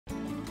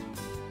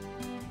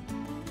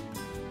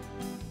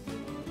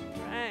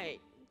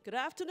Good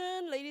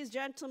afternoon, ladies,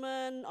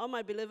 gentlemen, all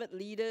my beloved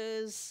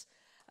leaders,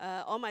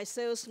 all my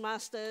sales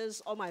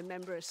masters, all my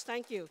members.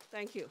 Thank you,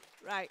 thank you.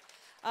 Right.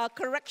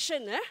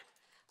 Correction,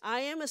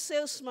 I am a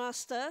sales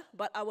master,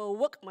 but I will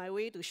work my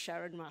way to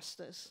Sharon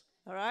Masters.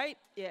 All right?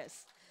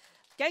 Yes.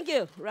 Thank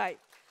you. Right.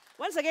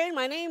 Once again,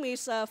 my name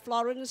is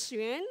Florence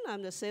Yuen.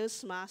 I'm the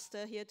sales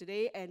master here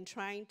today and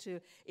trying to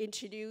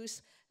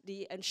introduce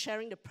and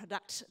sharing the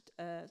product,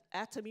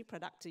 Atomy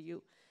product to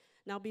you.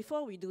 Now,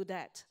 before we do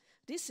that,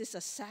 this is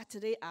a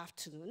Saturday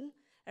afternoon.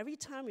 Every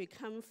time we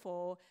come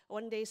for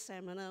one-day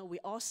seminar, we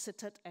all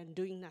seated and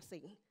doing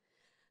nothing.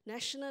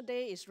 National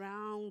Day is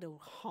round the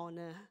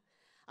corner.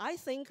 I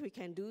think we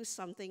can do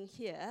something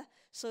here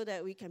so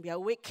that we can be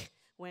awake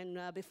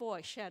before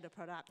I share the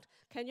product.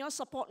 Can you all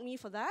support me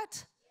for that?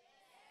 Yes.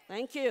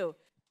 Thank you.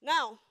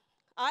 Now,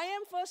 I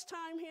am first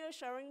time here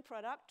sharing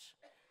product.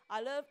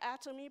 I love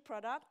Atomy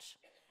product.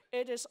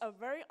 It is a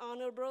very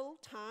honorable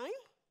time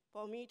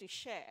for me to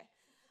share.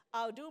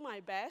 I'll do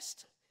my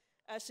best.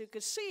 As you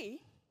could see,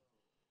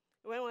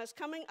 when I was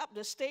coming up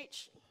the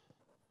stage,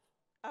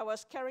 I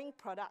was carrying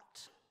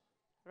product,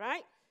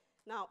 right?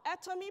 Now,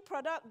 Atomy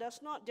product does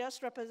not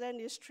just represent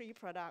these 3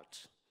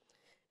 products.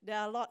 There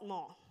are a lot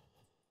more.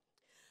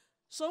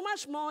 So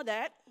much more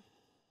that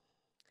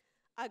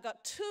I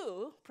got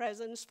 2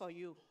 presents for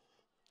you.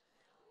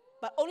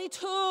 But only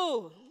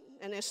 2,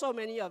 and there's so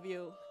many of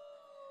you.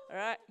 All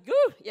right,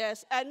 good,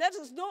 yes. And that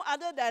is no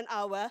other than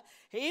our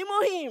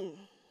Himohim.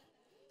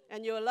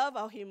 And you'll love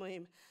our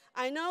Himohim.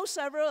 I know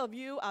several of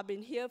you have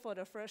been here for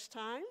the first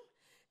time.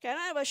 Can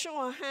I have a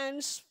show of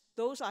hands?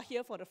 Those are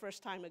here for the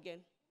first time again.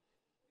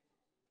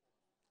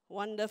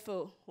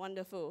 Wonderful,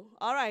 wonderful.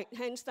 All right,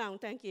 hands down,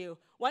 thank you.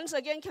 Once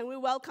again, can we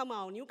welcome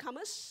our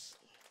newcomers?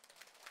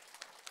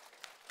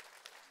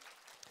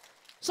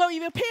 So if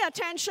you pay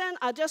attention,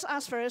 I'll just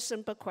ask for a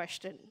simple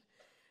question.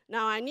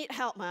 Now, I need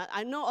help.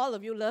 I know all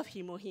of you love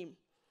Himohim.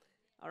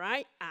 All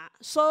right?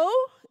 So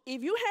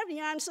if you have the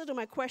answer to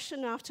my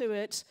question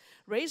afterwards,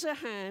 raise your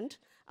hand.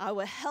 I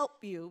will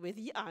help you with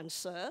the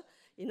answer.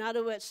 In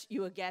other words,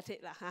 you will get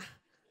it.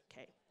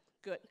 Okay,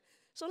 good.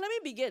 So let me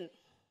begin.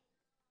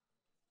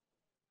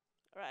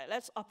 All right,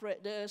 let's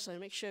operate this and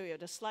make sure we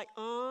have the slide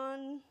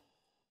on.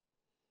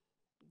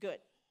 Good.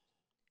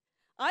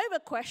 I have a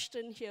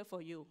question here for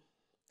you.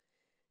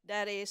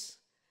 That is,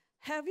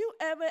 have you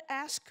ever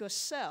asked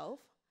yourself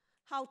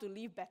how to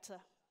live better?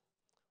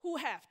 Who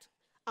have?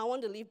 I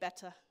want to live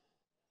better.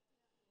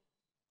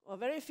 Or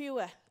very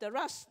few, the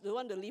rest, they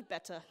want to live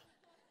better.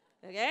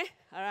 Okay?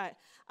 All right.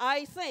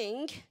 I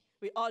think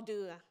we all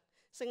do.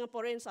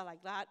 Singaporeans are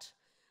like that.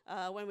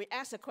 When we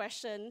ask a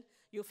question,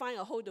 you find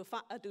a hole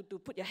to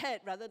put your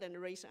head rather than to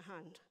raise your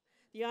hand.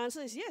 The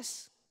answer is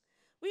yes.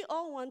 We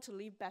all want to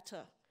live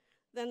better.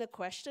 Then the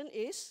question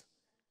is,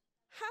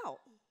 how?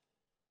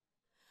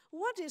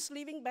 What does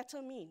living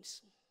better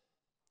means?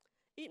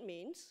 It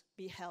means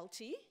be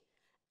healthy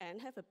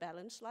and have a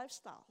balanced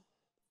lifestyle.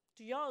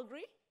 Do you all agree?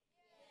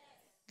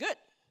 Yes. Good.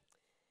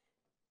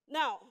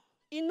 Now,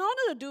 in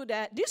order to do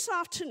that, this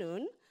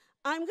afternoon,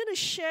 I'm going to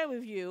share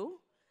with you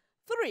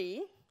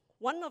three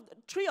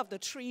of the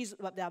trees,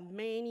 but there are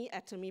many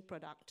Atomy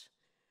products.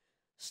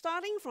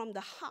 Starting from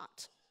the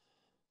heart,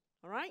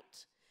 all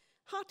right?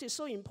 Heart is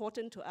so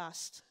important to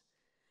us.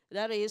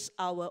 That is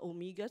our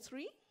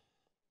omega-3.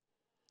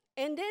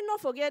 And then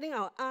not forgetting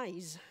our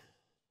eyes,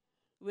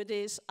 which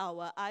is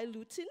our eye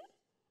lutein.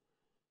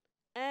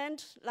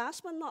 And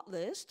last but not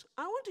least,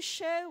 I want to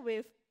share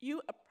with you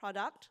a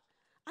product.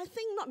 I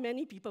think not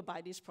many people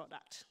buy this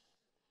product.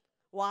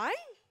 Why?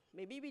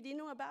 Maybe we didn't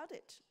know about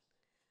it.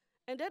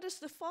 And that is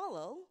to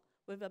follow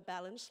with a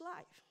balanced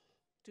life.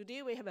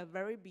 Today we have a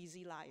very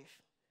busy life.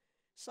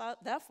 So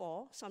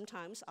therefore,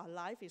 sometimes our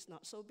life is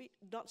not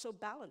so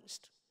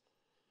balanced.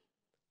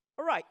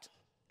 All right.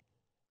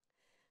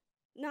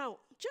 Now,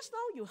 just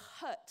now you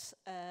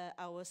heard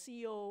our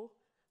CEO,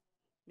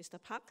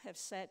 Mr. Park, have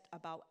said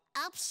about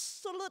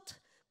absolute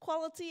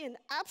quality and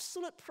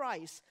absolute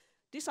price.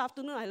 This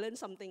afternoon I learned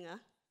something.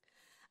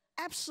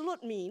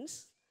 Absolute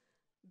means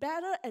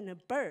better and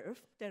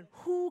above than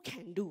who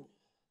can do.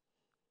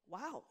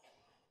 Wow.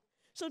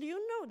 So do you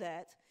know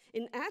that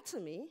in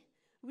Atomy,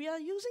 we are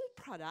using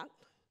product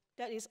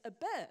that is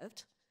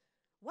above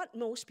what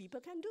most people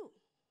can do.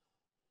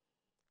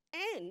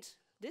 And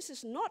this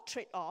is not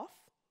trade-off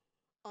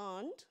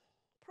on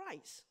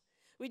price,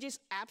 which is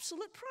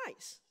absolute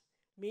price,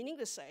 meaning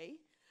to say,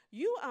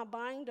 you are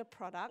buying the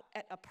product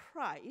at a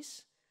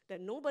price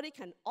that nobody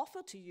can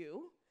offer to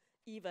you,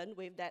 even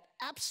with that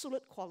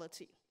absolute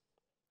quality.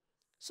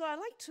 So I'd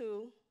like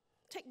to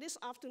take this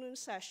afternoon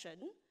session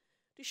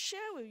to share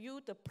with you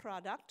the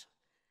product,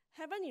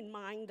 having in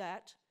mind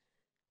that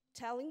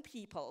telling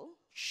people,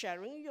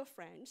 sharing with your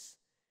friends,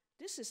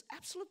 this is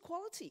absolute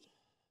quality.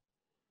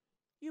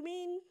 You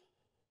mean,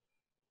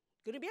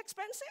 going to be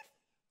expensive?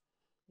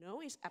 No,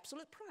 it's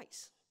absolute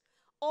price.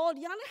 On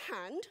the other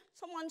hand,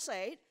 someone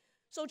said,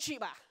 so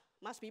cheap,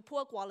 must be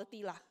poor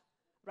quality,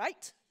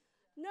 right?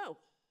 No,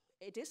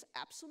 it is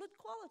absolute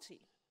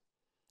quality.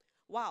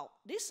 Wow,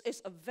 this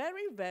is a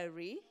very,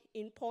 very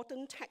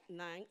important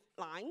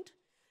tagline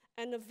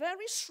and a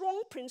very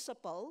strong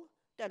principle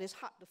that is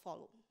hard to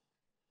follow.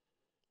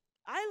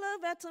 I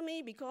love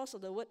Atomy because of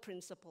the word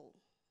principle.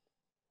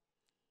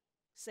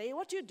 Say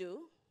what you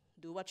do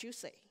what you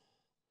say.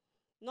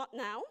 Not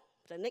now,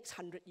 the next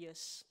 100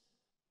 years.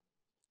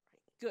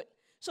 Good.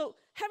 So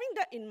having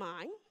that in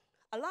mind,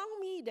 allow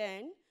me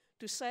then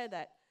to say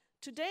that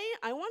today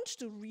I want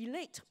to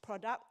relate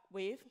product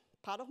with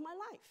part of my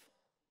life.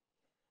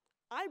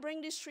 I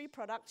bring these 3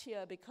 products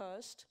here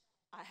because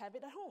I have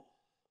it at home.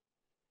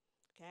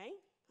 Okay?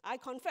 I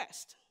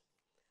confessed.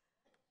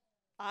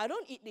 I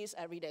don't eat this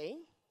every day,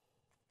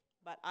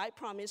 but I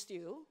promised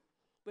you,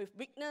 with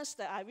witness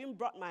that I even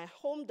brought my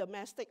home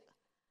domestic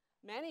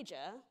manager,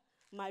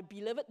 my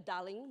beloved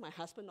darling, my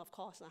husband, of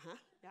course.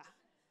 Yeah.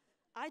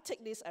 I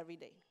take this every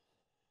day.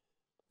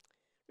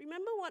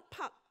 Remember what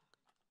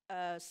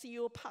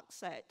CEO Park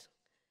said?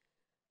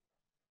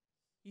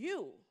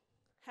 You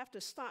have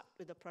to start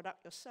with the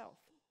product yourself.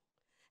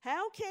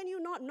 How can you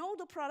not know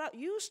the product,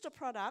 use the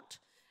product,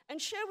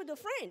 and share with your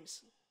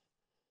friends?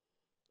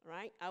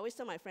 Right? I always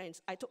tell my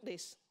friends, I took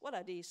this. What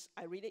are these?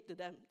 I read it to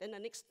them. Then the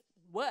next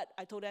word,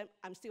 I told them,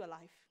 I'm still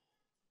alive.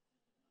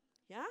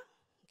 Yeah?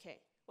 Okay.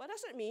 What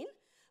does it mean?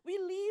 We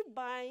live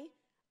by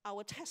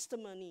our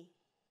testimony,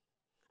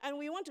 and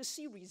we want to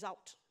see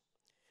result.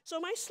 So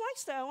my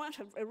slides that I want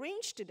to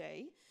arrange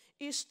today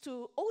is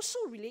to also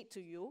relate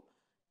to you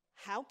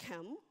how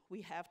come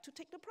we have to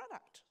take the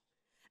product.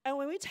 And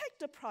when we take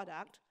the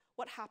product,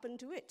 what happened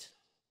to it?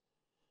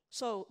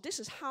 So this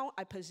is how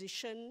I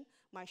position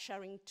my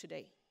sharing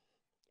today.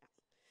 Yeah.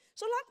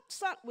 So let's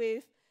start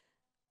with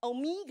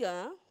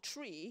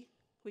omega-3,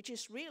 which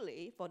is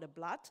really for the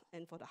blood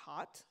and for the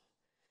heart.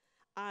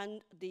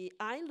 And the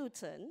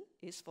iLutein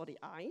is for the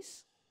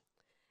eyes.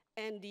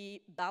 And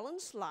the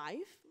balanced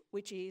life,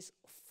 which is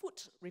food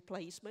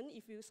replacement,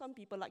 some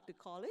people like to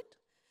call it.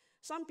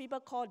 Some people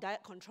call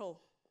diet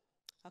control,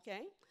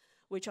 okay?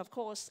 Which, of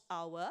course,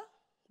 our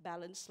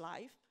balanced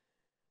life,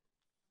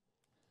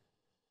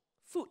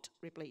 food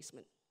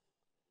replacement.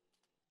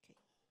 Okay.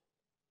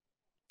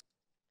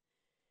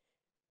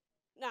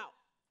 Now,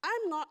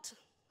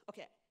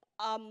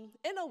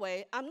 in a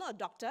way, I'm not a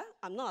doctor,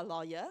 I'm not a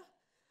lawyer,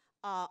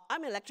 I'm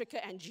an electrical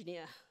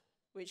engineer,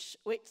 which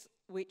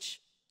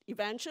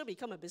eventually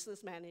become a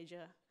business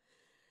manager.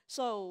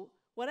 So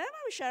whatever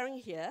I'm sharing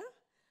here,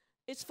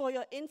 it's for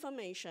your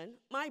information,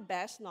 my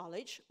best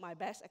knowledge, my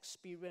best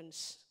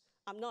experience.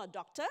 I'm not a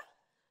doctor,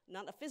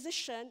 not a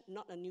physician,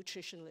 not a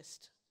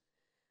nutritionist.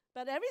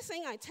 But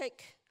everything I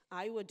take,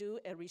 I will do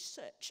a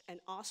research and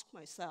ask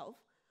myself,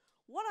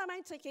 what am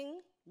I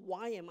taking?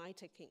 Why am I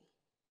taking?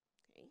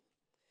 Okay.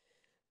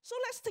 So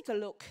let's take a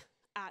look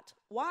at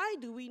why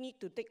do we need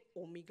to take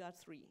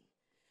omega-3.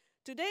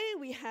 Today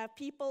we have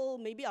people,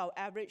 maybe our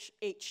average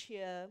age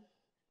here,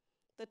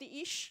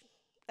 30-ish.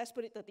 Let's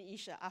put it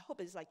 30-ish. I hope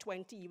it's like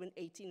 20, even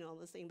 18 or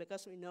the thing,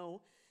 because we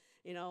know,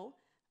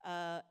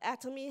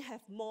 Atomy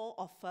have more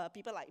of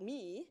people like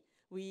me.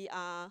 We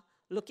are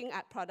looking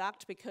at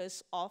product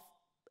because of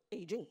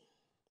aging.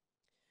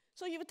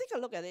 So if you take a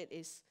look at it,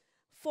 is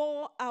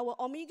for our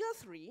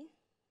omega-3,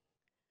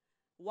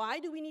 why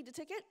do we need to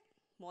take it?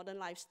 Modern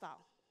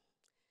lifestyle.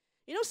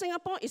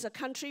 Singapore is a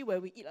country where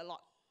we eat a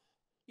lot.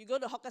 You go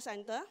to the hawker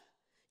center,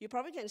 you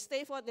probably can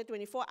stay for the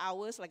 24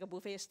 hours like a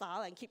buffet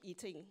style and keep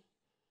eating.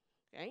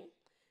 Okay?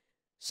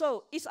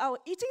 So it's our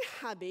eating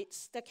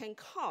habits that can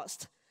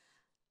cause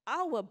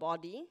our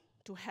body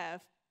to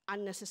have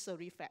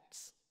unnecessary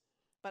fats.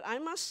 But I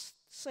must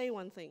say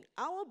one thing.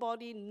 Our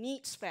body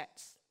needs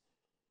fats.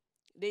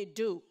 They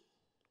do.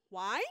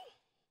 Why?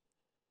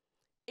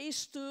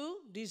 It's to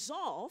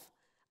dissolve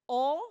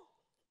or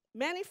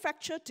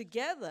manufacture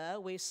together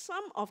with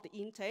some of the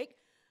intake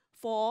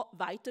for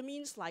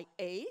vitamins like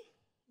A,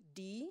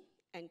 D,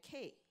 and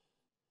K.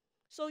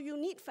 So you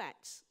need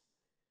fats.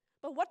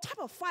 But what type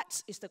of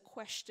fats is the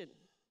question?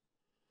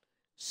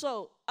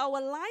 So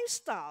our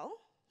lifestyle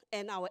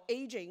and our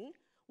aging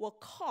will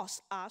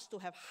cause us to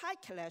have high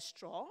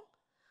cholesterol,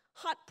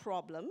 heart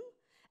problem,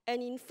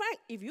 and in fact,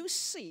 if you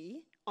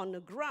see on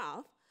the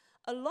graph,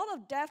 a lot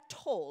of death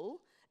toll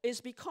is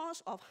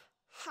because of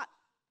heart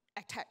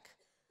attack,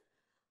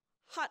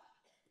 heart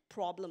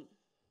problem,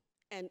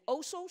 and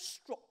also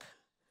stroke,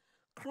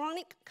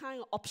 chronic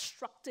kind of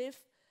obstructive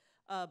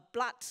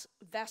blood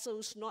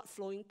vessels not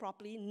flowing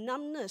properly,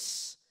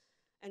 numbness,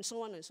 and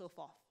so on and so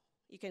forth.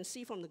 You can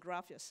see from the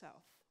graph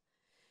yourself.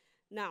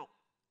 Now,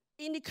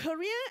 in the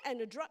Korea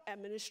and the Drug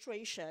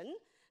Administration,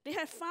 they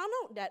have found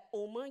out that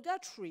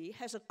omega-3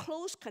 has a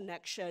close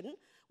connection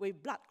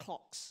with blood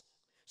clots.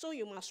 So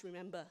you must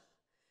remember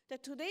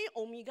that today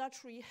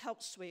omega-3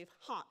 helps with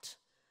heart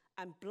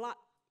and blood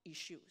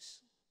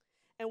issues.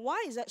 And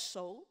why is that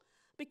so?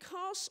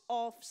 Because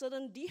of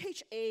certain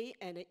DHA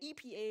and the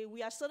EPA, we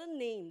have certain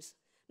names.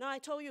 Now I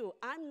told you,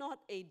 I'm not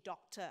a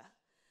doctor.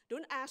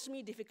 Don't ask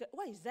me difficult,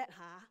 what is that,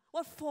 huh?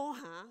 What for,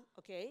 huh?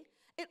 Okay?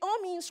 It all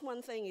means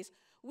one thing is,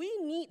 we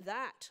need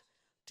that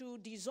to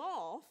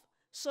dissolve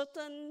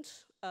certain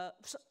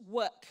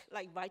work,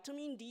 like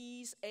vitamin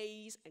D's,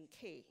 A's, and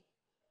K,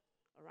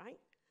 all right?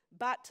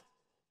 But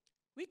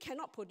we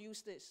cannot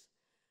produce this.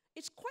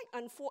 It's quite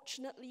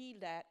unfortunately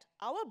that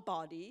our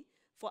body,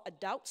 for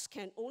adults,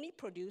 can only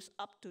produce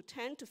up to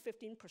 10 to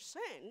 15%,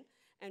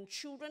 and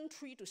children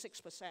 3 to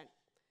 6%.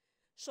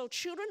 So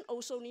children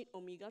also need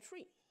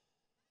omega-3.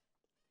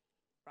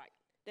 Right.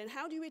 Then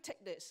how do we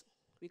take this?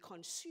 We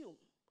consume.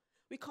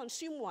 We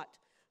consume what?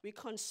 We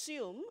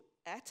consume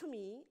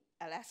Atomy,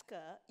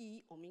 Alaska,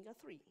 E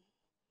omega-3.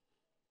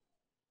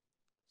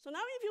 So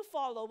now if you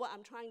follow what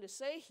I'm trying to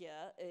say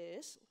here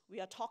is, we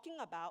are talking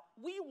about,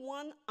 we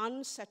want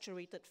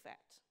unsaturated fat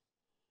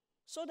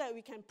so that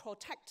we can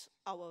protect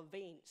our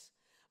veins.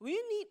 We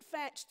need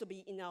fats to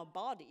be in our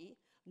body,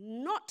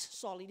 not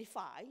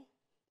solidified,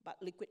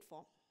 but liquid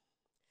form.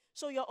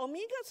 So your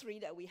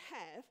omega-3 that we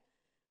have,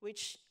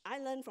 which I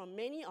learned from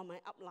many of my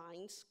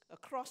uplines, a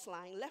cross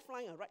line, left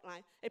line, a right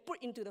line, I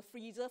put into the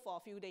freezer for a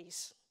few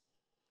days.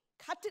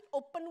 Cut it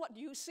open, what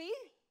do you see?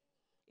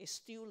 It's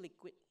still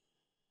liquid,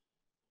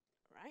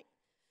 right?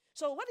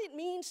 So what it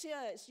means here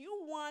is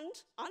you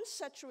want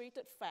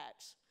unsaturated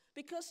fats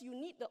because you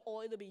need the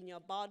oil to be in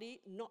your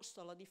body, not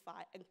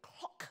solidify, and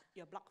clog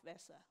your blood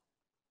vessel.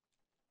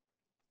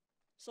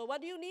 So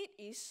what you need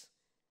is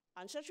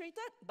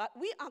unsaturated, but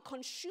we are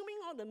consuming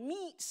all the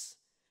meats.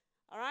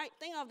 All right,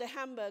 think of the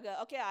hamburger.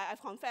 Okay, I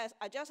confess,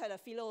 I just had a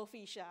filet of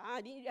fish.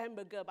 I didn't eat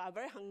hamburger, but I'm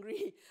very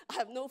hungry. I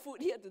have no food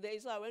here today,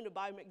 so I went to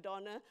buy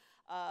McDonald's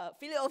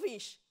filet of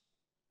fish.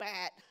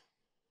 Bad.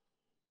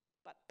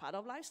 But part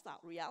of lifestyle,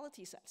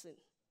 reality sets in.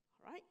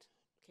 All right?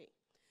 Okay.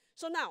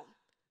 So now,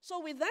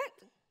 with that,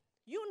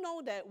 you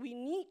know that we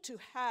need to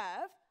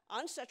have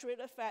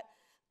unsaturated fat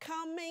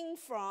coming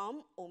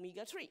from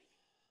omega-3.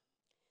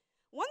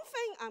 One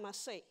thing I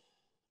must say,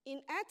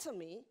 in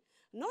Atomy,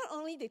 not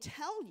only they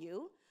tell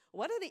you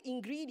what are the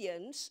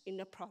ingredients in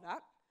the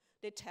product,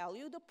 they tell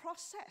you the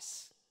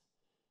process.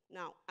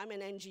 Now, I'm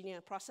an engineer.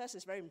 Process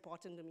is very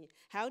important to me.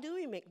 How do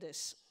we make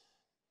this?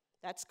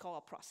 That's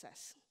called a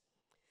process.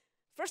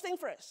 First thing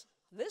first,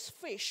 this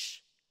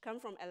fish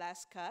comes from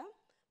Alaska,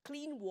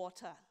 clean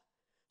water.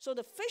 So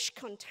the fish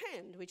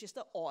content, which is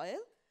the oil,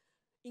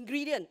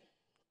 ingredient,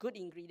 good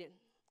ingredient,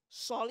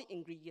 solid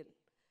ingredient.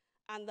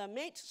 And they're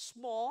made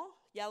small,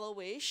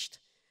 yellowish,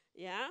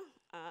 yeah?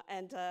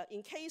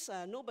 In case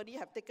nobody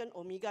have taken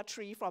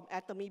omega-3 from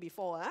Atomy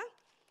before,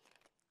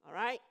 all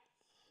right?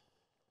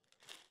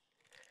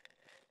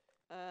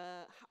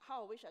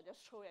 How I wish I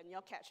just throw it and you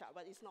catch up,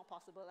 but it's not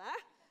possible,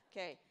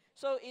 Okay,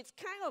 so it's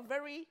kind of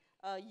very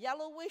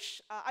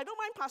yellowish. I don't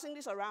mind passing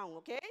this around,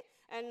 okay?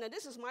 And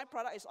this is my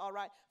product, it's all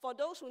right. For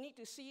those who need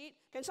to see it,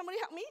 can somebody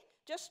help me?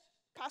 Just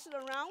pass it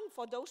around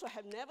for those who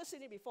have never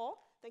seen it before.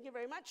 Thank you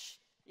very much.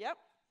 Yep,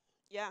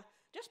 yeah,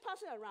 just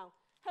pass it around.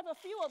 Have a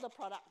feel of the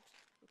product,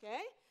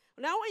 okay?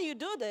 Now when you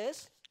do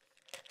this,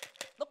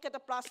 look at the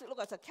plastic,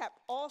 look at the cap,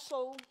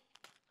 also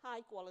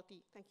high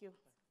quality. Thank you.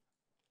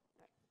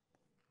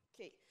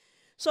 Okay,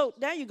 so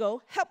there you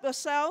go. Help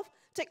yourself.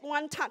 Take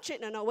one, touch it.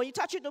 No, when you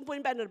touch it, don't put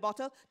it back in the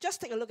bottle. Just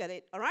take a look at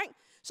it, all right?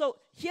 So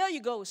here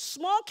you go.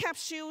 Small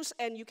capsules,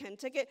 and you can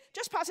take it.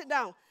 Just pass it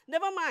down.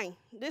 Never mind.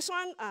 This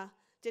one,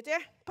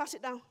 pass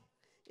it down.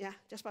 Yeah,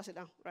 just pass it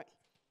down, right?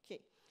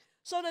 Okay.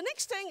 So the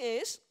next thing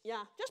is,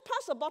 just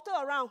pass the bottle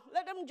around.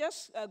 Let them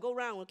just go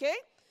around, okay?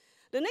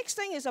 The next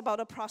thing is about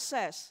the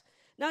process.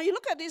 Now, you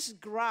look at this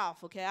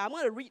graph, okay? I'm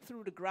going to read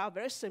through the graph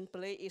very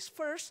simply. Is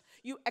first,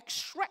 you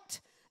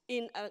extract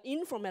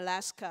in from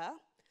Alaska.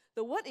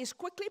 The wood is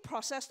quickly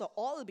processed the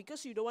oil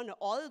because you don't want the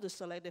oil to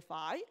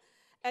solidify.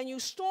 And you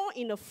store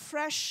in a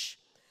fresh,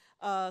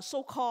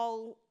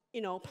 so-called,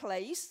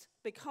 place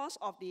because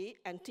of the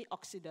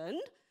antioxidant.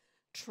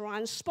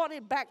 Transport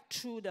it back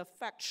to the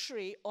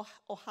factory,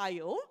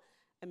 Ohio,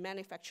 and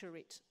manufacture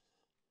it.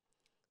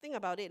 Think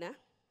about it,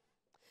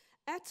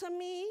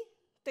 Atomy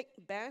take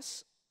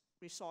best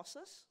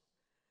resources.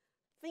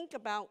 Think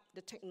about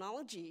the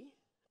technology.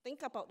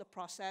 Think about the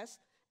process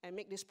and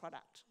make this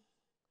product.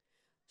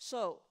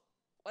 So,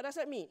 what does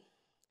that mean?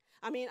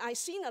 I mean, I've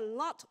seen a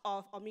lot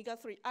of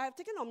omega-3. I have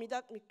taken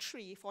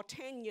omega-3 for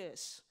 10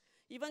 years,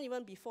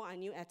 even before I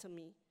knew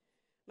Atomy.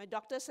 My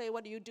doctor say,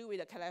 what do you do with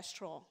the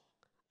cholesterol?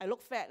 I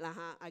look fat,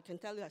 I can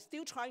tell you, I'm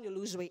still trying to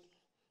lose weight.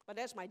 But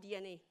that's my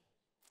DNA,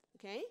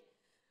 okay?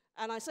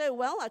 And I say,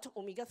 well, I took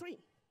omega-3.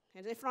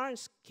 And they say,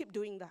 Florence, keep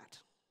doing that.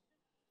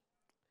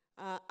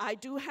 I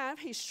do have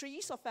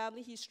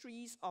family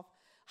histories of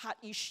heart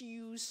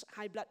issues,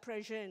 high blood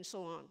pressure, and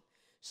so on.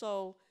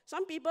 So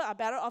some people are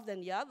better off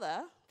than the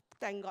other.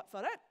 Thank God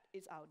for that.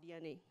 It's our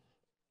DNA.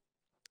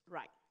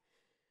 Right.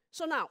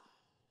 So now,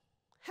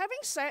 having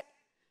said,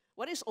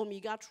 what is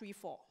omega-3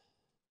 for?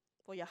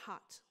 For your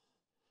heart,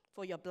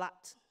 for your blood.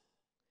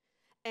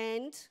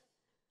 And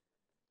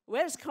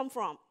where does it come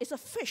from? It's a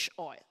fish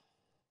oil.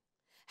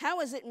 How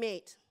is it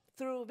made?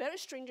 Through a very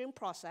stringent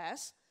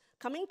process,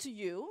 coming to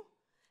you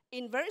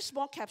in very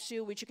small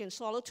capsule, which you can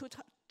swallow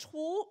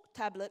two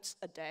tablets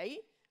a day.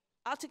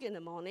 I'll take it in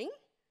the morning,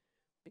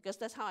 because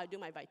that's how I do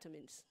my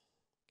vitamins,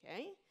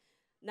 okay?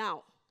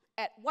 Now,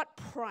 at what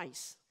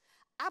price?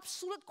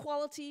 Absolute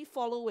quality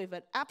follow with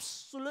an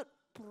absolute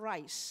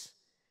price.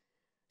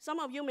 Some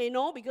of you may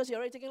know because you're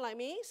already taking like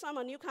me. Some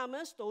are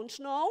newcomers, don't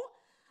know.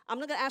 I'm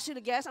not going to ask you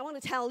to guess. I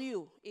want to tell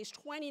you. It's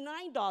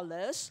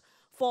 $29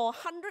 for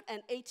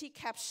 180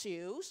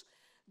 capsules.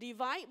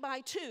 Divide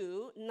by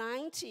 2,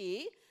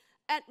 90.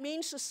 That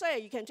means to say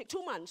you can take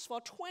 2 months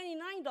for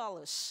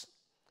 $29.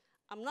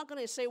 I'm not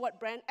going to say what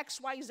brand,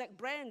 XYZ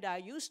brand I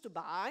used to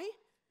buy.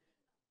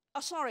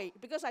 Oh, sorry,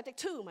 because I take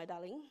 2, my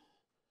darling.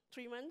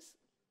 3 months.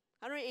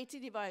 180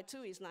 divided by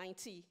 2 is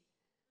 90.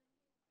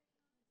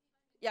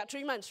 Yeah,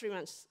 3 months, 3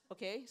 months.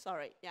 Okay,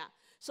 sorry, yeah.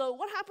 So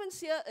what happens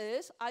here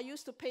is I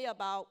used to pay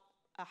about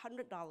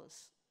 $100.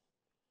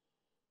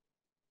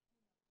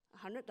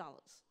 $100.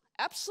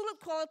 Absolute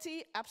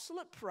quality,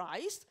 absolute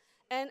price,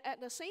 and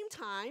at the same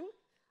time,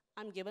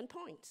 I'm given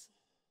points.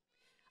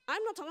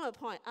 I'm not talking about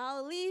point.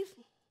 I'll leave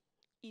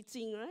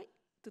eating, right,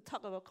 to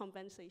talk about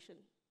compensation.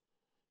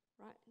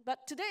 Right?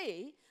 But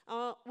today,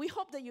 we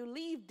hope that you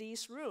leave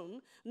this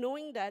room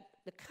knowing that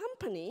the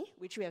company,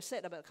 which we have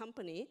said about the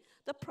company,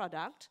 the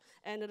product,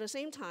 and at the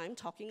same time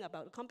talking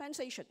about the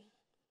compensation.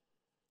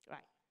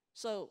 Right?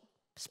 So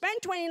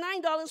spend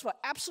 $29 for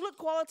absolute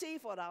quality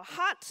for our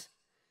heart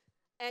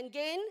and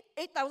gain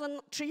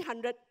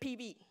 8,300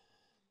 PV.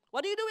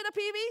 What do you do with the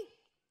PV?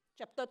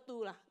 Chapter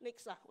 2,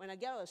 next. When I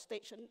get on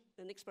stage,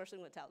 the next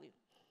person will tell you.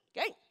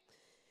 Okay?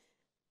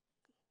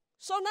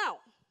 So now,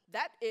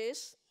 that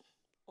is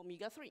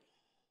omega-3.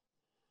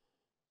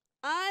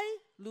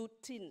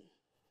 I-lutein,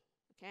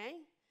 okay?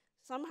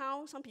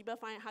 Somehow, some people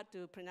find it hard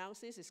to pronounce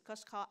this. It's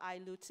called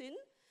I-lutein.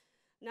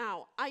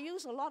 Now, I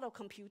use a lot of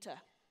computer.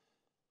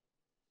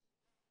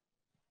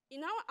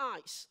 In our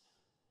eyes,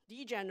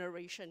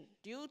 degeneration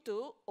due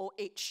to old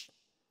age.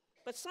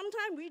 But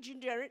sometimes we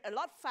degenerate a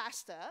lot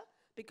faster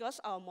because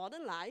our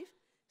modern life,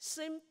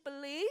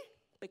 simply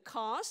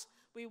because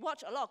we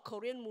watch a lot of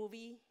Korean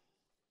movie,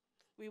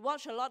 we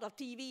watch a lot of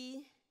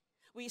TV,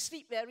 we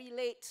sleep very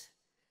late.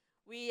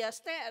 We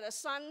stare at the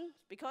sun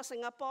because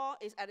Singapore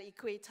is at the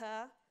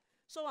equator.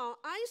 So our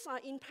eyes are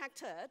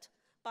impacted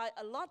by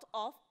a lot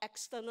of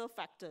external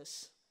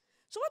factors.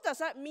 So what does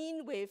that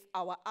mean with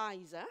our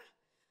eyes?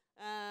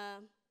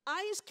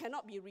 Eyes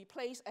cannot be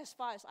replaced as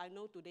far as I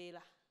know today.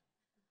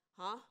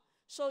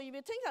 So if you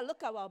take a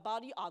look at our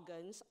body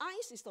organs,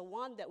 eyes is the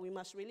one that we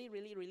must really,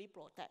 really, really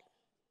protect.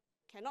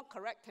 Cannot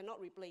correct, cannot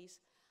replace.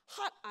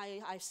 Heart,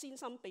 I've seen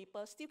some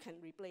papers, still can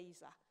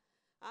replace.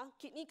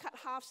 Kidney cut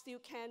half still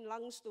can,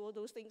 lungs, all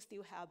those things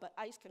still have, but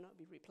eyes cannot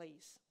be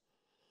replaced.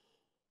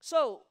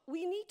 So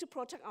we need to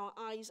protect our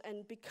eyes,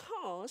 and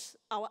because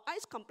our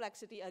eyes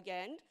complexity,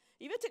 again,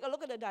 if you take a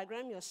look at the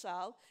diagram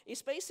yourself,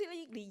 it's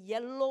basically the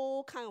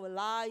yellow kind of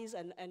lines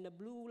and the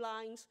blue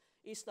lines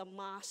is the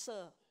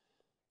muscle.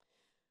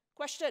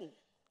 Question,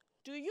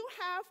 do you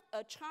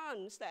have a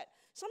chance that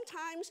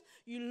sometimes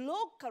you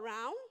look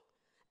around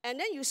and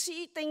then you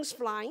see things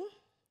flying?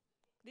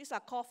 These are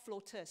called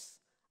floaters.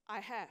 I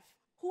have.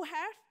 Who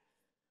have?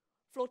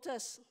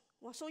 Floaters.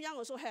 Well, so young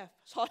also have.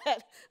 Saw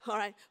that. All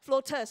right.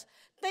 Floaters.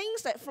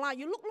 Things that fly.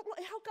 You look,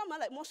 how come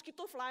like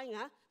mosquito flying?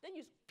 Then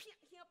you peek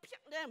here, peek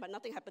there, but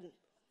nothing happened.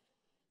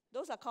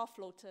 Those are called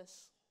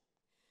floaters.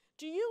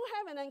 Do you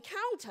have an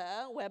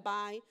encounter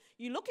whereby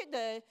you look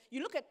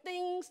at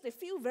things, they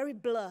feel very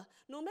blur.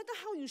 No matter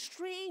how you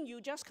strain,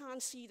 you just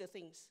can't see the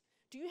things.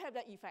 Do you have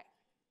that effect?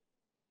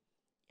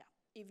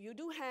 Yeah. If you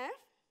do have,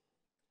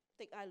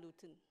 take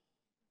I-lutein.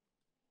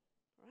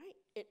 Right?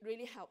 It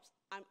really helps.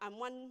 I'm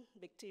one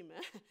victim.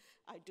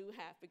 I do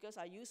have, because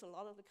I use a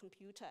lot of the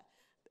computer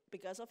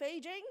because of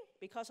aging,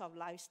 because of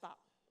lifestyle.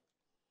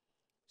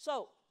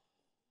 So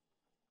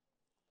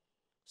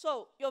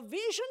your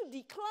vision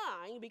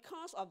decline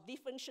because of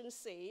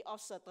deficiency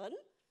of certain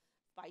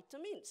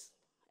vitamins,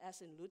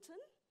 as in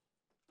lutein.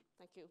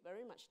 Thank you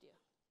very much, dear.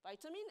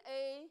 Vitamin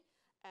A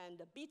and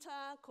the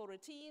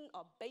beta-carotene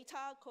or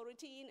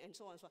beta-carotene and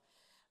so on and so on.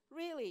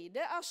 Really,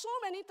 there are so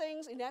many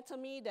things in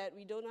anatomy that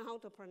we don't know how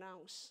to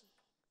pronounce.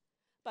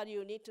 But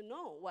you need to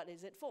know what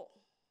is it for.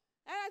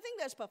 And I think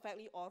that's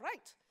perfectly all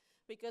right.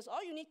 Because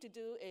all you need to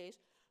do is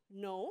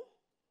know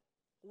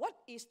what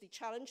is the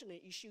challenge and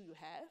the issue you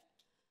have,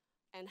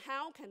 and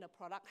how can the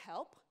product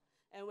help.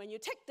 And when you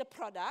take the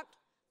product,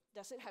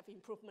 does it have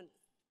improvement?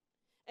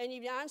 And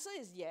if the answer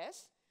is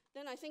yes,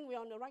 then I think we're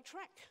on the right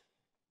track.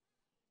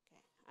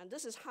 Okay. And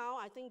this is how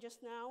I think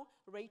just now,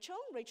 Rachel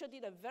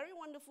did a very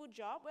wonderful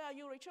job. Where are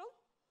you, Rachel?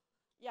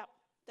 Yeah,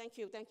 thank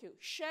you.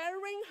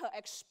 Sharing her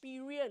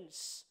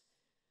experience.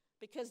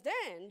 Because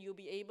then you'll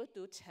be able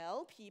to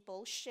tell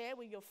people, share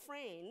with your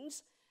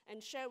friends,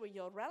 and share with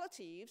your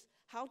relatives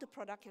how the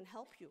product can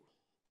help you.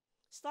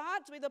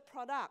 Start with the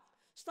product.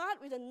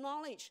 Start with the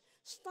knowledge.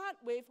 Start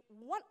with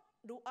what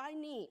do I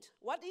need?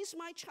 What is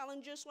my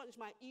challenges? What is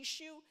my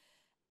issue?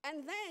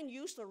 And then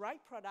use the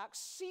right product,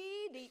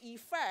 see the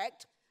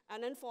effect,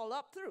 and then follow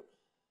up through.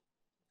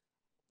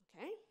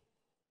 Okay?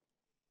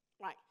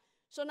 Right.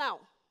 So now,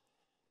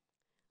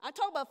 I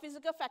talk about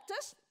physical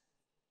factors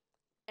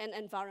and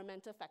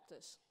environmental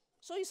factors.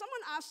 So if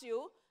someone asks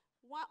you,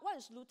 What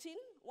is lutein?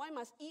 Why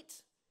must eat?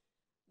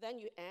 Then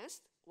you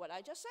asked what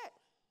I just said.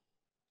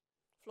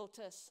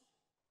 Floaters.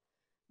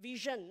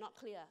 Vision, not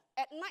clear.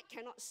 At night,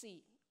 cannot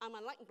see. I'm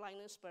a light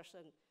blindness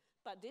person,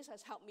 but this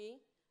has helped me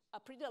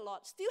pretty a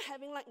lot. Still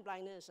having light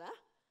blindness, huh?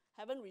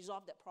 Haven't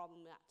resolved that problem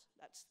yet.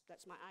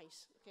 That's my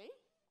eyes, okay?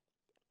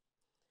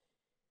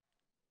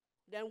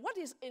 Then what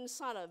is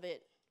inside of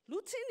it?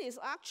 Lutein is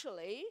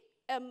actually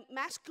a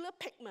muscular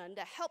pigment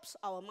that helps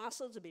our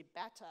muscles to be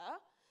better,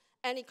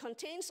 and it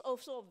contains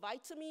also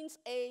vitamins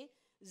A,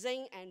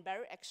 zinc, and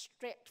berry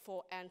extract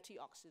for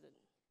antioxidant.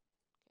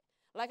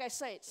 Like I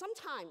said,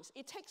 sometimes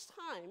it takes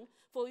time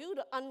for you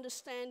to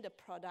understand the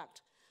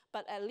product,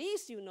 but at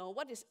least you know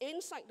what is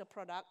inside the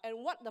product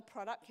and what the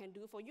product can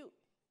do for you.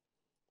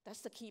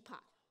 That's the key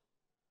part.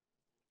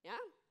 Yeah?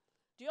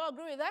 Do you all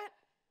agree with that?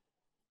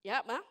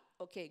 Yeah, huh?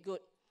 Okay, good.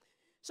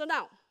 So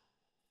now,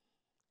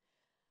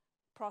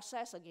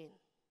 process again.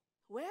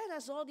 Where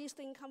does all these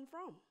things come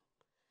from?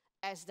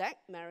 Aztec,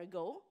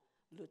 marigold,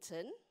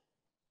 lutein.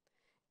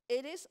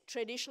 It is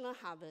traditional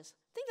harvest.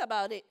 Think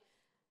about it.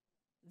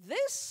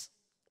 This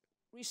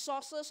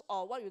resources,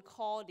 or what we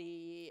call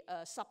the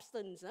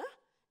substance,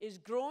 is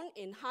grown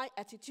in high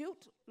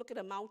altitude. Look at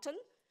the mountain.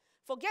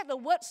 Forget the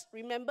words,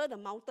 remember the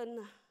mountain.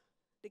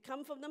 They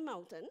come from the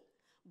mountain.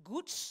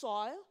 Good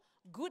soil,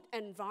 good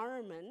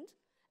environment,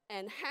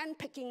 and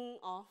hand-picking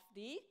of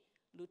the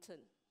lutein.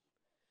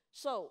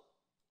 So,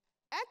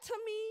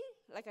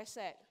 Atomy, like I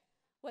said,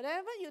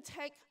 whatever you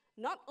take,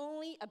 not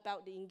only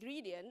about the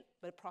ingredient,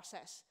 but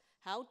process.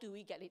 How do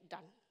we get it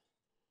done?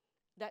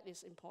 That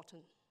is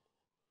important.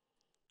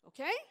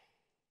 Okay?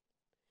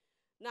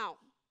 Now,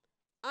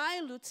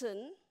 eye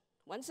lutein,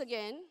 once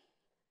again,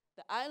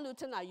 the eye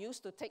lutein I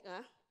used to take,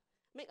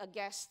 make a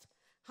guess.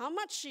 How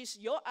much is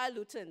your eye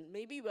lutein?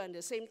 Maybe we're in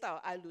the same type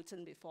of eye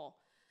lutein before.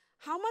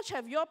 How much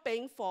have you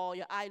paying for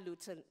your eye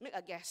lutein? Make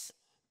a guess.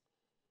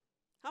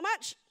 How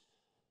much?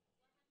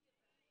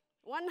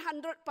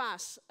 100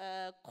 plus.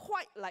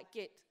 Quite like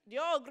it. Do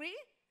you all agree?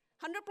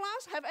 100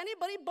 plus? Have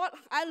anybody bought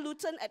eye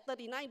lutein at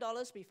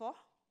 $39 before?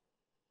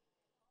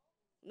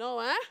 No,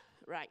 huh?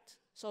 Right.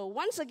 So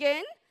once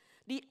again,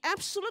 the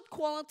absolute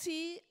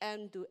quality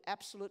and the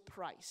absolute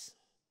price.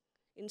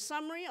 In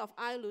summary of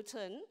eye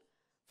lutein,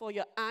 for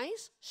your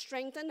eyes,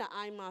 strengthen the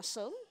eye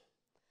muscle,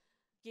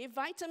 give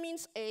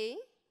vitamins A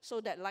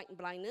so that light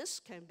blindness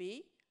can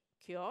be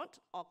cured,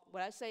 or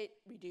what I say,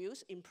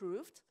 reduced,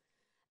 improved.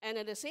 And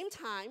at the same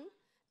time,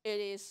 it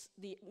is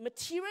the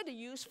material they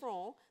use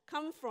for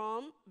come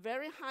from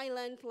very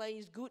highland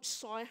place, good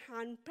soil,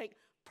 hand-picked,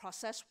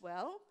 processed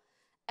well,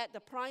 at the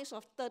price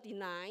of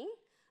 $39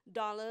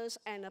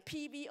 and a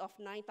PV of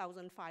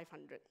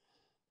 9,500.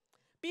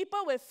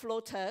 People with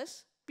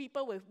floaters,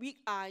 people with weak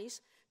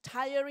eyes,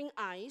 tiring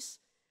eyes,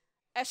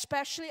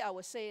 especially I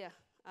would say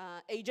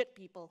aged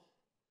people,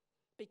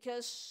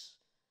 because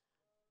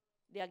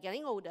they are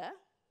getting older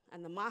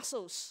and the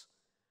muscles,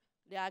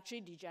 they are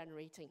actually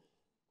degenerating.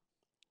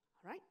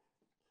 All right?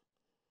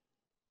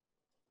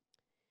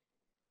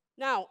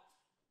 Now,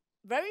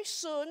 very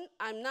soon,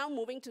 I'm now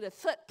moving to the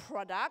third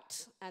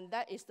product, and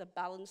that is the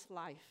balanced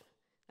life.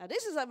 Now,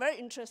 this is a very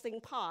interesting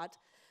part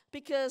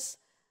because,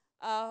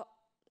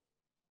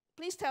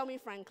 please tell me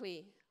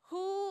frankly,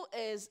 who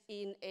is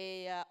in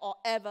a, or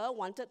ever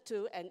wanted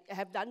to, and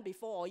have done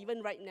before, or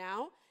even right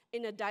now,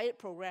 in a diet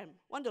program?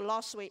 Want to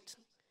lose weight?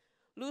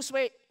 Lose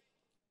weight?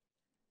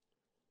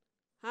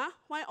 Huh?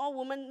 Why all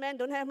women, men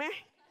don't have, meh?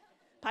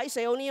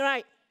 Paiseh only,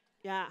 right?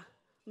 Yeah.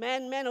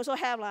 Men also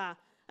have, lah.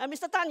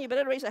 Mr. Tan, you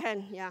better raise a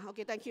hand. Yeah,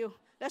 okay, thank you.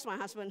 That's my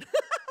husband.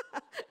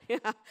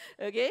 Yeah,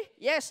 okay.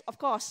 Yes, of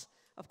course.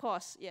 Of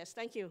course, yes.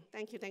 Thank you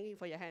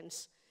for your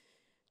hands.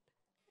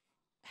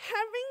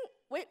 Having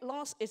weight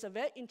loss is a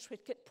very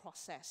intricate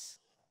process.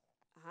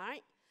 All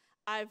right?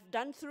 I've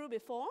done through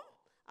before.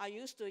 I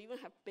used to even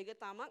have bigger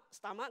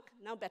stomach.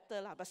 Now better,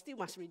 lah, but still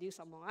must reduce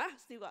some more.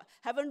 Still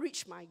haven't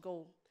reached my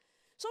goal.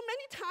 So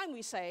many times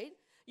we say,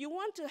 you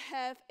want to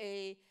have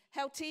a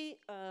healthy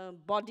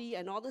body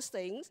and all these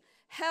things.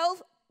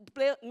 Health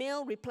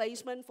meal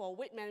replacement for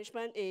weight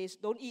management is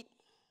don't eat.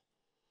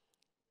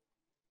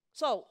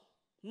 So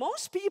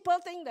most people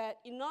think that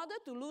in order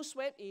to lose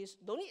weight is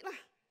don't eat lah,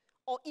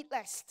 or eat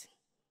less.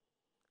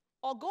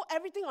 Or go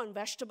everything on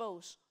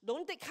vegetables.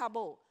 Don't take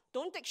carbo.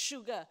 Don't take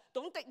sugar.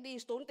 Don't take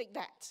this. Don't take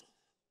that.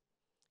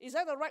 Is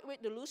that the right way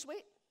to lose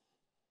weight?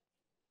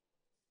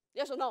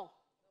 Yes or no?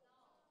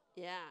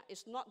 Yeah,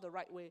 it's not the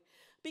right way.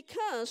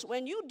 Because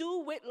when you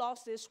do weight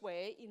loss this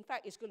way, in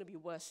fact, it's going to be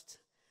worse.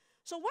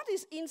 So what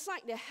is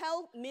inside the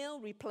health meal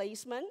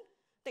replacement?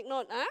 Take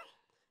note,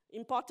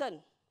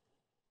 important.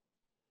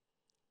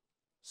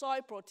 Soy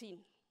protein.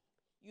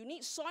 You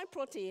need soy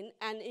protein,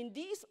 and in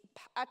this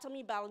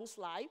Atomy Balanced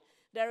Life,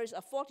 there is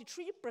a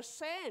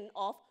 43%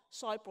 of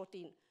soy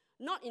protein.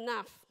 Not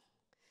enough.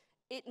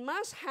 It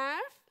must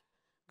have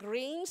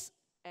grains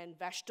and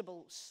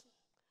vegetables.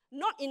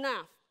 Not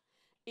enough.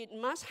 It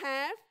must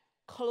have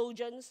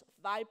collagens,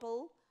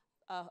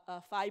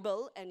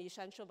 fiber, and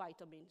essential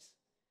vitamins.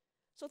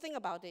 So think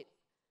about it.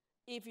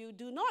 If you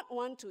do not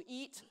want to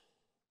eat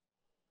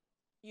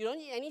you don't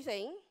eat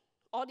anything,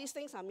 all these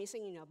things are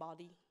missing in your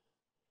body.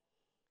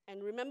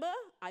 And remember,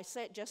 I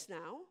said just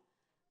now,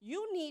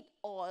 you need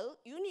oil,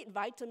 you need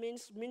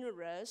vitamins,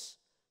 minerals,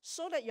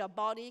 so that your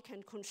body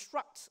can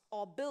construct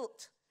or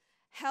build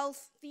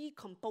healthy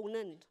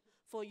component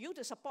for you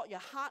to support your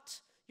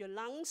heart, your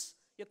lungs,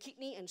 your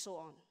kidney, and so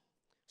on.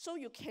 So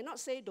you cannot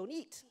say don't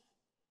eat.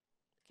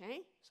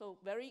 Okay? So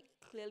very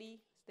clearly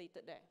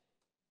stated there.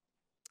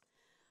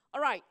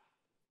 All right.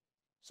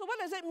 So what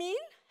does it mean?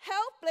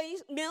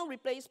 Health meal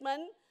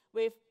replacement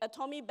with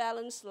Atomy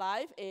Balanced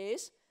Life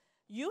is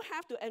you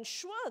have to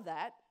ensure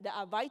that there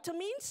are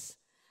vitamins,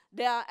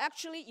 there are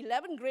actually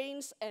 11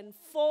 grains and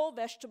 4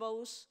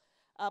 vegetables,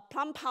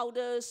 plum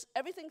powders,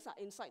 everything's are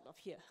inside of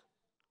here.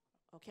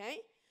 Okay?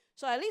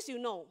 So at least you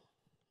know.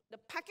 The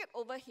packet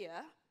over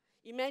here,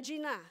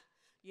 imagine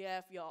you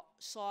have your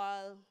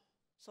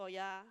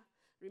soya.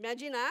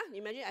 Imagine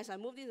as I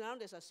move this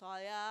around, there's a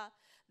soya,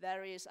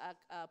 there is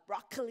a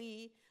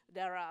broccoli,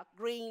 there are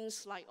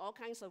grains, like all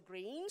kinds of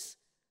grains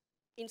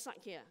inside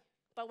here.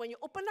 But when you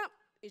open up,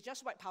 it's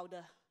just white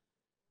powder.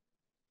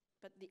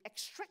 But the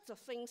extracts of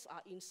things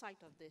are inside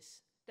of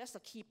this. That's the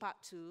key part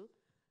to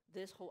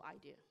this whole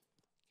idea.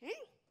 Okay?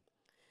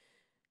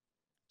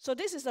 So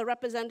this is a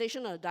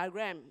representation of a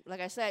diagram.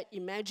 Like I said,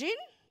 imagine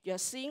you're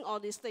seeing all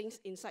these things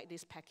inside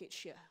this package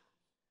here.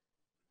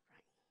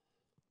 Right.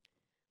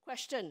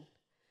 Question.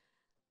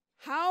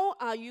 How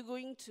are you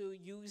going to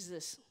use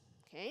this?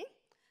 Okay?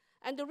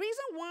 And the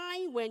reason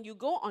why when you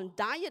go on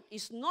diet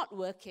is not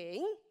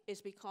working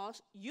is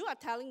because you are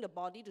telling the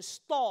body to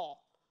store.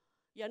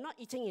 You're not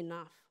eating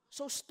enough.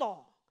 So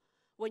store.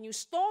 When you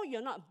store,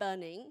 you're not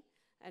burning,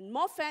 and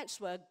more fats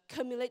will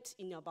accumulate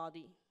in your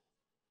body.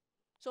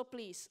 So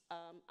please,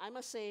 I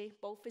must say,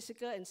 both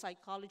physical and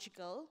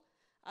psychological,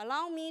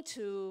 allow me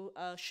to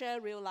share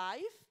real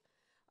life.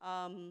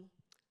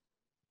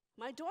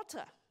 My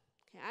daughter,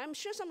 okay, I'm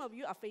sure some of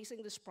you are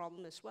facing this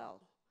problem as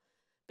well.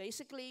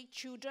 Basically,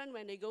 children,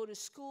 when they go to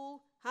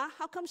school,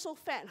 how come so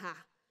fat,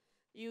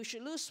 You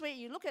should lose weight.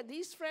 You look at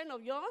this friend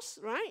of yours,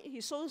 right?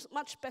 He's so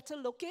much better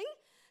looking.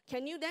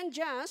 Can you then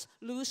just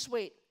lose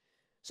weight?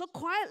 So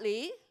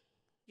quietly,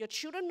 your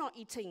children not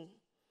eating.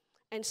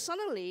 And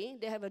suddenly,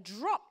 they have a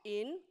drop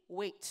in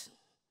weight.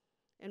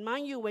 And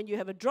mind you, when you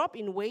have a drop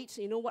in weight,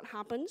 you know what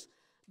happens?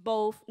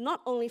 Both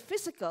not only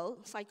physical,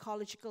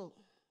 psychological.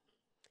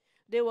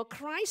 They will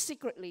cry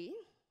secretly.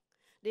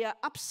 They are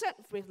upset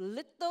with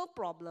little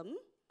problem.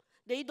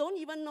 They don't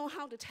even know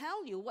how to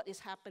tell you what is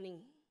happening.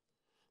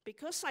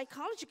 Because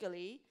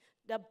psychologically,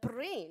 the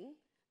brain,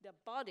 the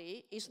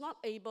body, is not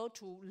able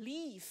to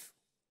live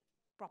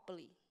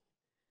properly.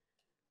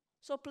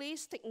 So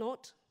please take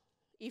note.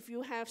 If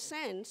you have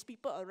sensed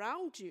people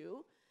around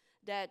you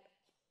that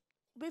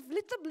with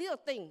little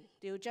thing,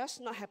 they're just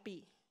not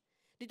happy.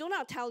 They don't know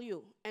how to tell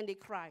you, and they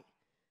cry.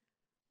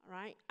 All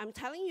right? I'm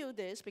telling you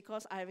this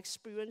because I have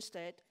experienced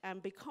it,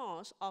 and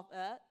because of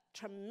a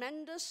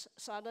tremendous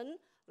sudden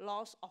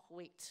loss of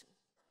weight.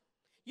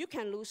 You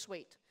can lose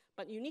weight,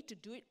 but you need to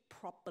do it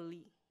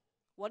properly.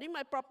 What do you mean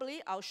by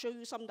properly? I'll show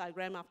you some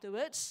diagram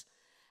afterwards.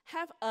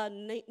 Have a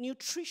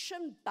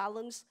nutrition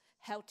balanced,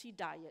 healthy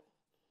diet.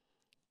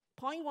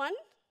 Point 1,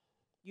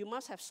 you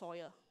must have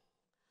soya.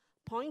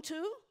 Point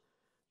 2,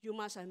 you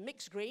must have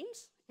mixed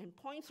grains. And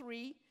point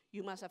 3,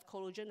 you must have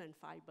collagen and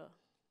fiber.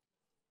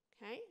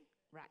 Okay?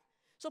 Right.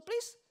 So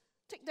please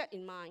take that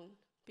in mind,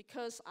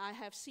 because I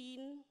have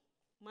seen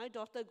my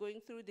daughter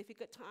going through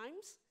difficult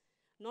times,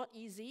 not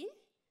easy,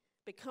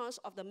 because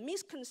of the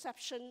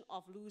misconception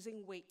of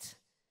losing weight.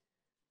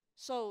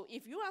 So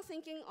if you are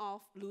thinking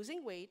of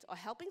losing weight or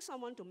helping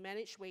someone to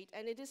manage weight,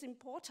 and it is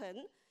important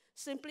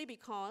simply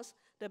because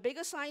the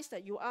bigger size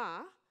that you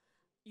are,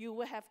 you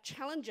will have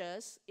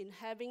challenges in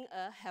having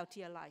a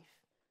healthier life.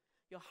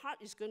 Your heart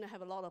is going to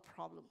have a lot of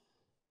problems.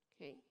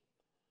 Okay?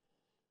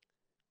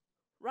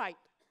 Right.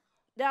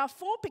 There are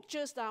 4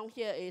 pictures down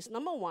here. Is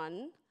number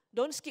 1,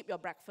 don't skip your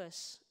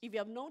breakfast. If you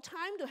have no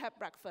time to have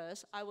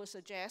breakfast, I would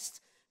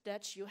suggest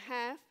that you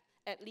have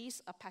at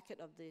least a packet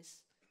of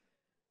this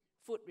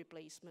food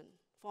replacement.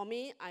 For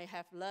me, I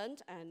have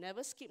learned I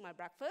never skip my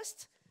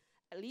breakfast.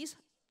 At least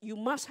you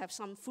must have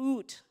some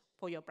food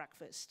for your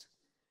breakfast.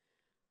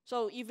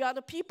 So if you are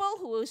the people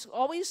who is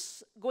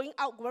always going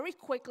out very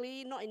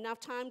quickly, not enough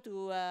time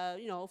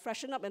to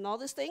freshen up and all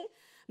this thing,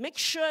 make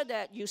sure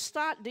that you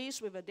start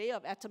this with a day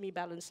of Atomy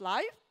Balanced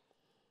Life.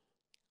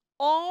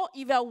 Or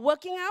if you are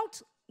working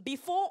out,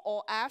 before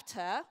or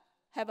after,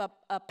 have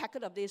a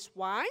packet of this.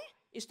 Why?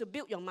 Is to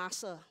build your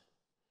muscle.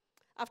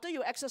 After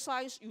you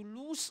exercise, you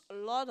lose a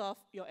lot of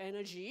your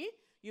energy.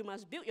 You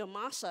must build your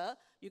muscle.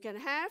 You can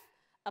have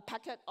a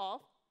packet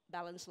of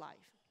Balanced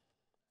Life.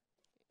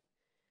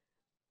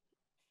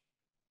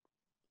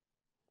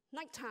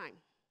 Nighttime,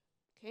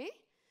 okay?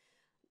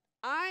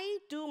 I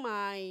do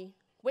my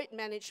weight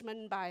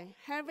management by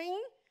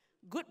having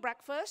good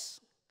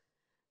breakfast,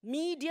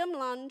 medium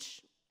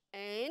lunch,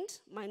 and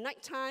my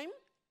nighttime,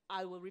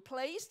 I will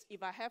replace,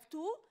 if I have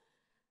to,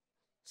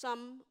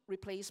 some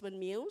replacement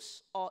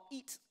meals or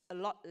eat a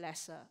lot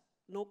lesser,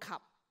 no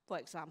carb, for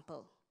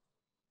example.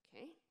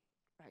 Okay,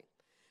 right.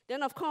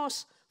 Then, of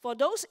course, for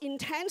those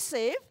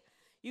intensive,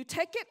 you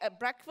take it at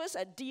breakfast,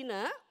 at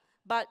dinner,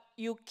 but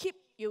you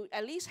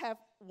at least have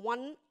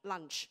one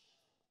lunch.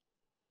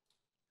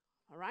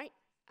 All right?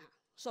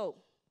 So,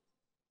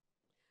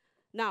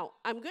 now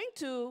I'm going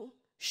to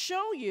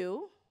show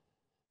you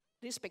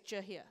this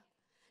picture here.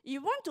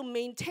 You want to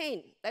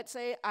maintain, let's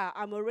say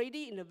I'm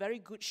already in a very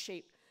good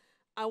shape.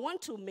 I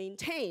want to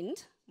maintain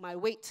my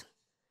weight.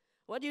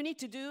 What you need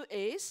to do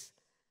is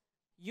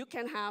you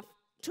can have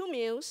 2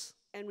 meals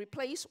and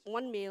replace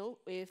 1 meal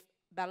with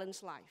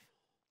balanced life.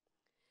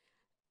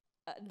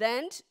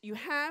 Then you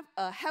have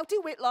a healthy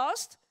weight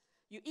loss.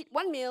 You eat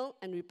 1 meal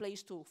and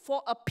replace 2.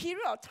 For a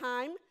period of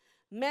time,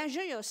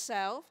 measure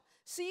yourself,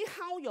 see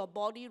how your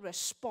body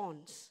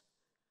responds.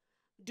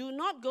 Do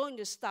not go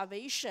into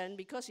starvation,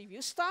 because if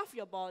you starve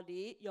your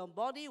body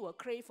will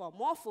crave for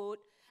more food,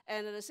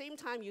 and at the same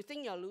time you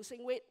think you're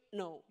losing weight.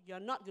 No,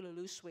 you're not going to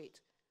lose weight.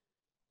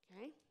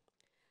 Okay?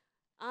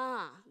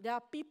 There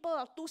are people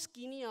are too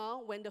skinny.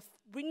 When the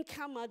wind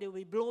comes, they will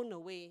be blown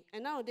away.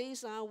 And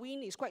nowadays,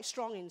 wind is quite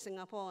strong in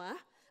Singapore.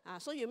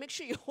 So you make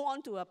sure you hold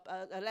on to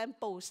a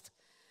lamppost.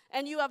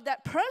 And you have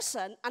that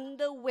person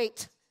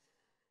underweight.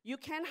 You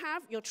can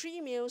have your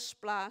 3 meals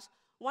plus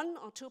 1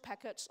 or 2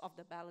 packets of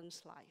the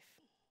balanced life.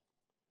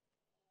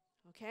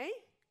 Okay?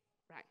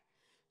 Right.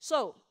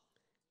 So,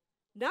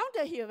 now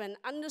that you have an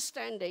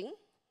understanding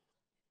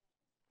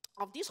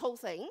of this whole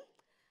thing,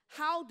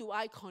 how do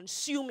I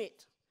consume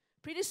it?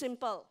 Pretty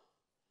simple.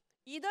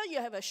 Either you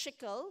have a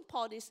shaker,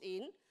 pour this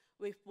in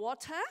with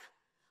water,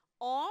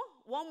 or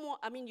one more,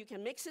 you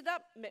can mix it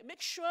up,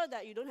 make sure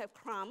that you don't have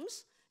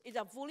crumbs. It's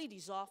fully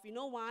dissolved. You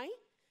know why?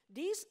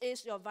 This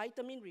is your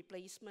vitamin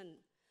replacement.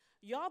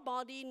 Your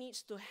body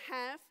needs to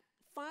have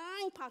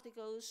fine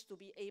particles to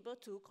be able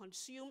to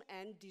consume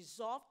and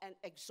dissolve and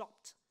absorb.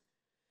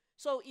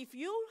 So if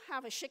you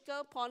have a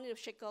shaker, pour in a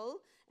shaker,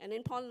 and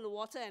then pour in the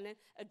water, and then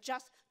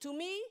adjust. To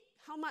me,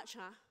 how much?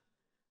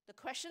 The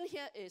question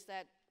here is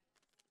that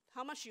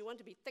how much you want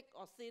to be thick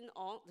or thin,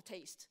 or the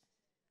taste.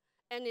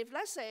 And if,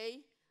 let's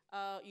say,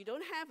 you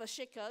don't have a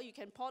shaker, you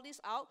can pour this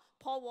out,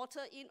 pour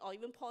water in, or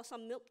even pour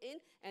some milk in,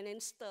 and then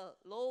stir.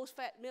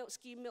 Low-fat milk,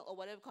 skim milk, or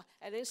whatever,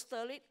 and then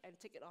stir it and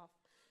take it off.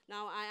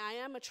 Now, I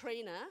am a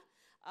trainer.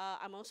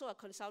 I'm also a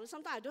consultant.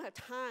 Sometimes I don't have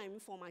time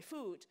for my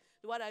food.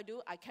 What I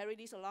do, I carry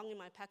this along in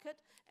my packet,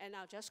 and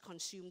I'll just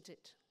consume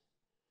it.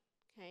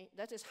 Okay,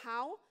 that is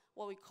how,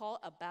 what we call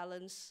a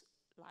balanced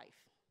life.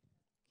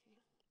 Okay.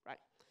 Right.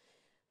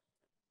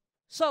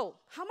 So,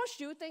 how much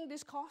do you think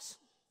this costs?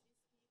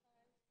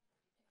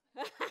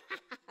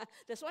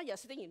 That's why you're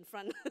sitting in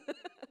front.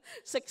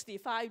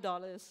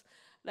 $65.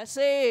 Let's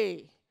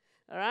see.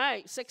 All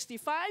right,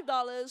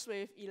 $65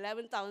 with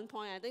 11,000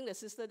 points. I think the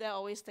sister there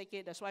always take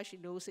it. That's why she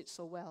knows it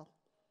so well.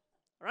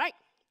 All right?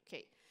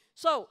 Okay.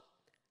 So,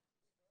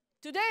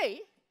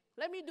 today,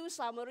 let me do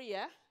summary,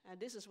 and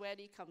this is where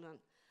they come on.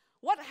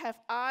 What are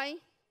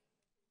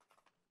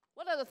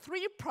the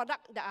 3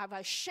 products that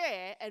I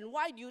shared, and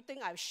why do you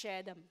think I've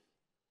shared them?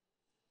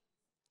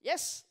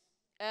 Yes?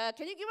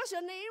 Can you give us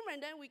your name,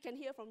 and then we can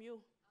hear from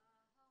you?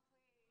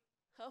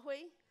 He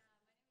Hui?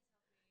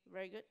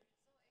 Very good.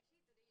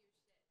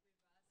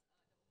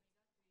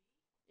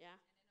 Yeah.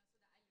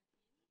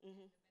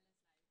 Mm-hmm.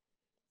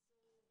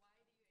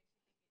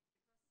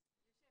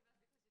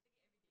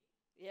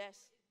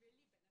 Yes.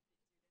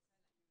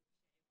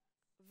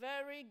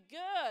 Very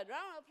good.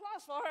 Round of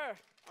applause for her.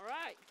 All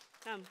right.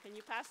 Come, can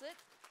you pass it?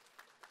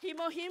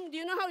 Hemohim. Do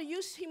you know how to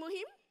use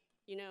Hemohim?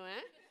 You know,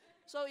 eh?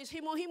 So is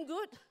Hemohim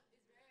good?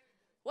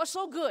 What's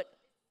so good?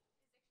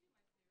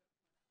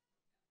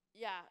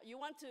 Yeah. You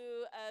want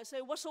to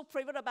say what's so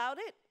favorite about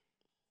it?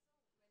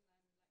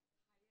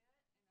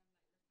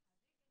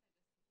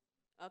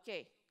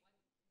 Okay.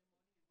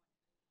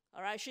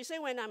 All right. She said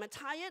when I'm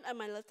tired, I'm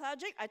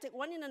lethargic, I take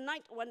 1 in the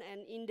night, 1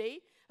 in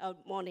the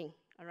morning.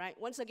 All right.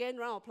 Once again,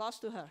 round of applause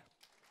to her.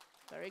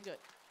 Very good.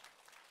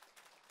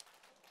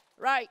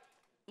 Right.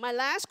 My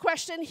last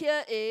question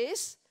here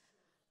is,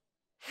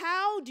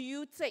 how do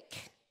you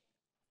take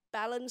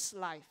balanced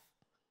life?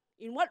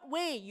 In what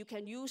way you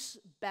can use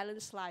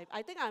balanced life?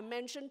 I think I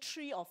mentioned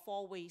 3 or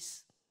 4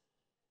 ways.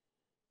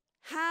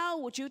 How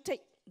would you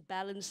take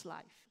balanced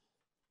life?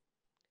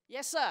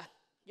 Yes, sir.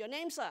 Your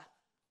name, sir?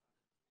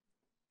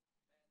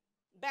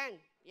 Ben.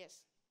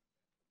 Yes.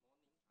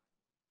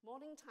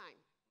 Morning time.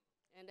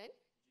 And then?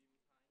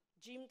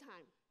 Gym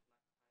time.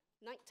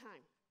 Night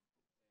time.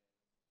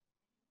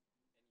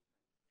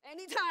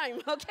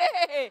 Anytime.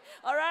 Okay.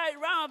 All right.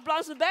 Round of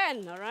applause to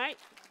Ben. All right.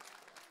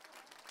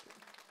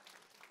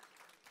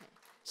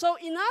 So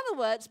in other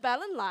words,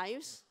 balanced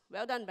lives,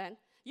 well done, Ben.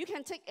 You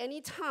can take any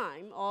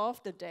time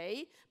of the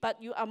day,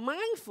 but you are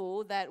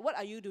mindful that what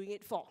are you doing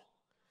it for?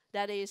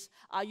 That is,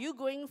 are you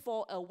going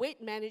for a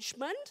weight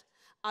management?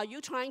 Are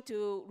you trying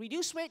to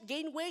reduce weight,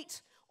 gain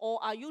weight?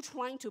 Or are you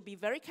trying to be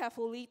very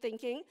carefully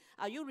thinking,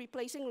 are you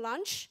replacing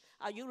lunch?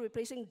 Are you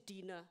replacing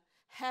dinner?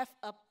 Have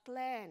a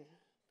plan.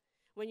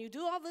 When you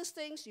do all these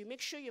things, you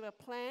make sure you have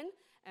a plan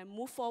and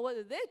move forward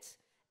with it.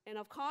 And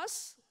of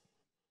course,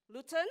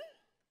 Lutein,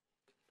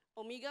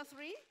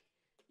 omega-3.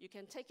 You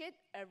can take it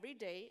every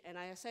day, and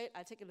I said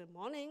I take it in the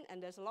morning,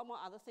 and there's a lot more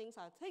other things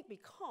I take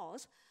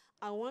because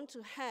I want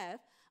to have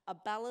a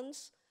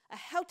balanced, a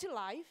healthy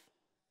life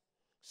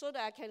so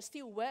that I can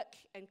still work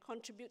and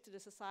contribute to the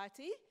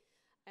society,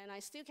 and I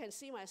still can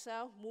see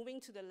myself moving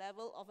to the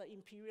level of an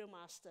imperial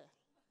master.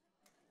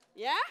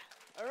 Yeah?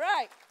 All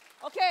right.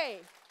 Okay,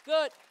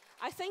 good.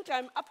 I think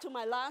I'm up to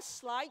my last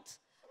slide.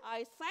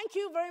 I thank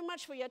you very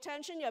much for your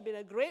attention. You have been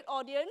a great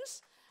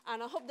audience,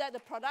 and I hope that the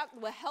product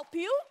will help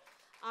you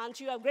and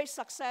you have great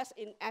success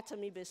in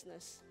Atomy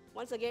business.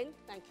 Once again,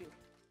 thank you.